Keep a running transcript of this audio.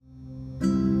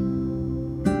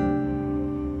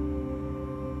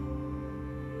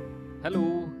Hello,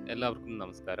 എല്ലാവർക്കും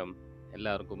നമസ്കാരം.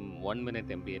 എല്ലാവർക്കും 1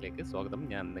 മിനിറ്റ് എംബിഎയിലേക്ക് സ്വാഗതം.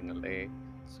 ഞാൻ നിങ്ങളുടെ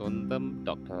സ്വന്തം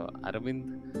ഡോക്ടർ അരവിന്ദ്.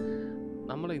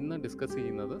 നമ്മൾ ഇന്ന് ഡിസ്കസ്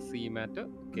ചെയ്യുന്നത് സിമാറ്റ്,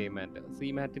 കെമാറ്റ്.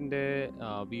 സിമാറ്റിൻ്റെ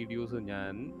വീഡിയോസ്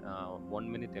ഞാൻ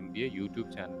 1 മിനിറ്റ് എംബിഎ യൂട്യൂബ്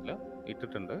ചാനലിൽ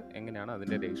ഇട്ടിട്ടുണ്ട്. എങ്ങനെയാണ്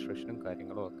അതിൻ്റെ രജിസ്ട്രേഷനും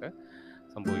കാര്യങ്ങളും ഒക്കെ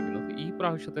സംഭവിക്കുന്നത്. ഈ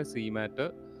പ്രാവശ്യത്തെ സിമാറ്റ്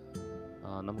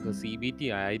നമുക്ക് CBT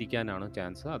ആയിരിക്കാനാണ്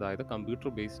ചാൻസ്. അതായത് കമ്പ്യൂട്ടർ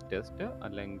ബേസ്ഡ് ടെസ്റ്റ്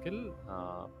അല്ലെങ്കിൽ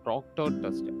പ്രോക്ടോഡ്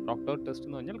ടെസ്റ്റ്. പ്രോക്ടോഡ് ടെസ്റ്റ്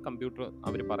എന്ന് പറഞ്ഞാൽ കമ്പ്യൂട്ടർ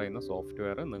അവർ പറയുന്ന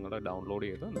സോഫ്റ്റ്വെയർ നിങ്ങൾ ഡൗൺലോഡ്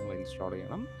ചെയ്ത് നിങ്ങൾ ഇൻസ്റ്റാൾ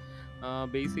ചെയ്യണം.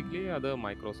 ബേസിക്കലി അത്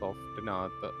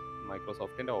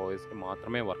മൈക്രോസോഫ്റ്റിൻ്റെ ഒ എസിൽ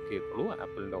മാത്രമേ വർക്ക് ചെയ്യത്തുള്ളൂ.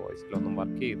 ആപ്പിളിൻ്റെ ഒ എസിലൊന്നും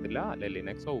വർക്ക് ചെയ്യത്തില്ല, അല്ലെ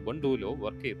ലിനക്സോ ഉബുണ്ടുവിലോ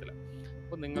വർക്ക് ചെയ്യത്തില്ല.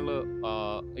 അപ്പോൾ നിങ്ങൾ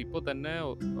ഇപ്പോൾ തന്നെ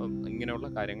ഇങ്ങനെയുള്ള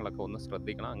കാര്യങ്ങളൊക്കെ ഒന്ന്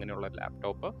ശ്രദ്ധിക്കണം. അങ്ങനെയുള്ള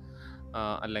ലാപ്ടോപ്പ്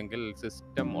അല്ലെങ്കിൽ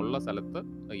സിസ്റ്റം ഉള്ള സ്ഥലത്ത്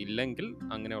ഇല്ലെങ്കിൽ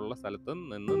അങ്ങനെയുള്ള സ്ഥലത്ത്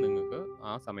നിന്ന് നിങ്ങൾക്ക്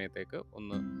ആ സമയത്തേക്ക്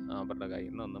ഒന്ന് അവരുടെ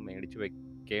കയ്യിൽ നിന്ന് ഒന്ന് മേടിച്ച്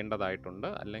വെക്കേണ്ടതായിട്ടുണ്ട്.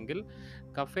 അല്ലെങ്കിൽ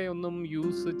കഫേ ഒന്നും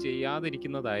യൂസ്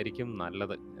ചെയ്യാതിരിക്കുന്നതായിരിക്കും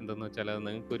നല്ലത്. എന്തെന്ന് വെച്ചാൽ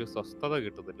നിങ്ങൾക്കൊരു സ്വസ്ഥത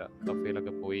കിട്ടത്തില്ല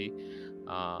കഫേയിലൊക്കെ പോയി.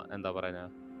 എന്താ പറയുക,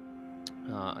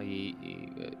 ഈ ഈ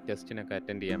ടെസ്റ്റിനൊക്കെ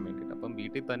അറ്റൻഡ് ചെയ്യാൻ വേണ്ടിയിട്ട്. അപ്പം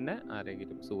വീട്ടിൽ തന്നെ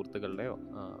ആരെങ്കിലും സുഹൃത്തുക്കളുടെയോ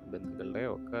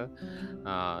ബന്ധുക്കളുടെയോ ഒക്കെ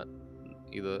ആ,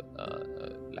 ഇത്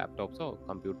ലാപ്ടോപ്സോ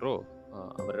കമ്പ്യൂട്ടറോ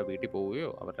അവരുടെ വീട്ടിൽ പോവുകയോ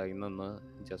അവരുടെ കയ്യിൽ നിന്ന്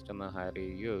ജസ്റ്റ് ഒന്ന് ഹയർ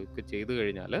ചെയ്യുകയോ ഒക്കെ ചെയ്തു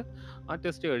കഴിഞ്ഞാൽ ആ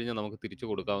ടെസ്റ്റ് കഴിഞ്ഞ് നമുക്ക് തിരിച്ചു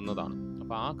കൊടുക്കാവുന്നതാണ്.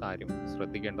 അപ്പോൾ ആ കാര്യം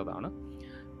ശ്രദ്ധിക്കേണ്ടതാണ്.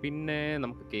 പിന്നെ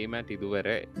നമുക്ക് കെമാറ്റ്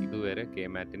ഇതുവരെ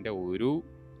കെമാറ്റിൻ്റെ ഒരു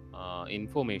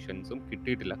ഇൻഫോർമേഷൻസും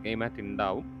കിട്ടിയിട്ടില്ല. കെമാറ്റ്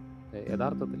ഉണ്ടാവും.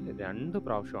 യഥാർത്ഥത്തിൽ 2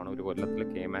 പ്രാവശ്യമാണ് ഒരു കൊല്ലത്തിൽ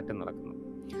കെമാറ്റ് നടക്കുന്നത്.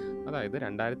 അതായത്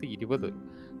 2020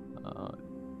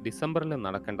 ഡിസംബറിൽ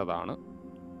നടക്കേണ്ടതാണ്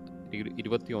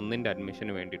 21ൻ്റെ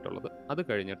അഡ്മിഷന് വേണ്ടിയിട്ടുള്ളത്. അത്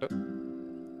കഴിഞ്ഞിട്ട്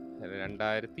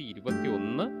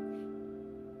 2021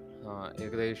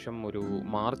 ഏകദേശം ഒരു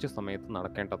മാർച്ച് സമയത്ത്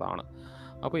നടക്കേണ്ടതാണ്.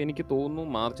 അപ്പോൾ എനിക്ക് തോന്നുന്നു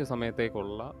മാർച്ച്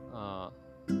സമയത്തേക്കുള്ള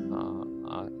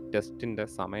ടെസ്റ്റിൻ്റെ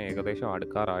സമയം ഏകദേശം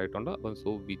അടുക്കാറായിട്ടുണ്ട്.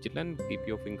 അപ്പോൾ vigilant, keep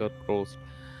your finger crossed.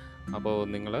 അപ്പോൾ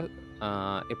നിങ്ങൾ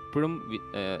എപ്പോഴും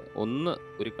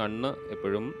ഒരു കണ്ണ്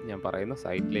എപ്പോഴും ഞാൻ പറയുന്ന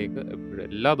സൈറ്റിലേക്ക് എപ്പോഴും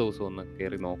എല്ലാ ദിവസവും ഒന്ന്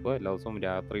കയറി നോക്കുക. എല്ലാ ദിവസവും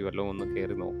രാത്രി വല്ലതും ഒന്ന്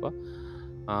കയറി നോക്കുക.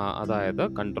 അതായത്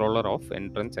കൺട്രോളർ ഓഫ്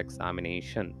എൻട്രൻസ്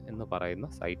എക്സാമിനേഷൻ എന്ന് പറയുന്ന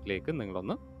സൈറ്റിലേക്ക്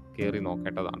നിങ്ങളൊന്ന് കയറി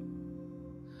നോക്കേണ്ടതാണ്.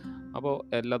 അപ്പോൾ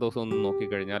എല്ലാ ദിവസവും ഒന്ന്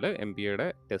നോക്കിക്കഴിഞ്ഞാൽ MBAയുടെ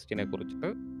ടെസ്റ്റിനെ കുറിച്ചിട്ട്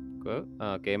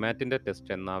കെമാറ്റിൻ്റെ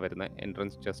ടെസ്റ്റ് എന്നാ വരുന്നത്,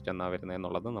 എൻട്രൻസ് ടെസ്റ്റ് എന്നാ വരുന്നത്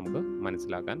എന്നുള്ളത് നമുക്ക്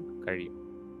മനസ്സിലാക്കാൻ കഴിയും.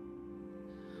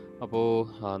 അപ്പോൾ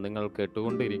നിങ്ങൾ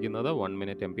കേട്ടുകൊണ്ടിരിക്കുന്നത് 1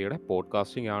 മിനിറ്റ് MBAയുടെ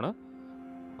പോഡ്കാസ്റ്റിംഗ് ആണ്.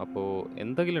 അപ്പോൾ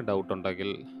എന്തെങ്കിലും ഡൗട്ട് ഉണ്ടെങ്കിൽ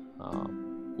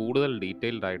കൂടുതൽ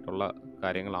ഡീറ്റെയിൽഡ് ആയിട്ടുള്ള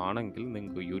കാര്യങ്ങളാണെങ്കിൽ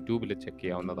നിങ്ങൾക്ക് യൂട്യൂബിൽ ചെക്ക്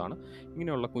ചെയ്യാവുന്നതാണ്.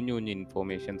 ഇങ്ങനെയുള്ള കുഞ്ഞു കുഞ്ഞു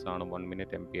ഇൻഫോർമേഷൻസ് ആണ് 1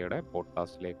 മിനിറ്റ് MBAയുടെ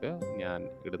പോഡ്കാസ്റ്റിലേക്ക് ഞാൻ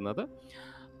ഇടുന്നത്.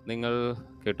 നിങ്ങൾ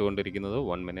കേട്ടുകൊണ്ടിരിക്കുന്നത്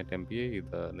 1 മിനിറ്റ് MBA.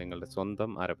 ഇത് നിങ്ങളുടെ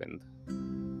സ്വന്തം അരവിന്ദ്.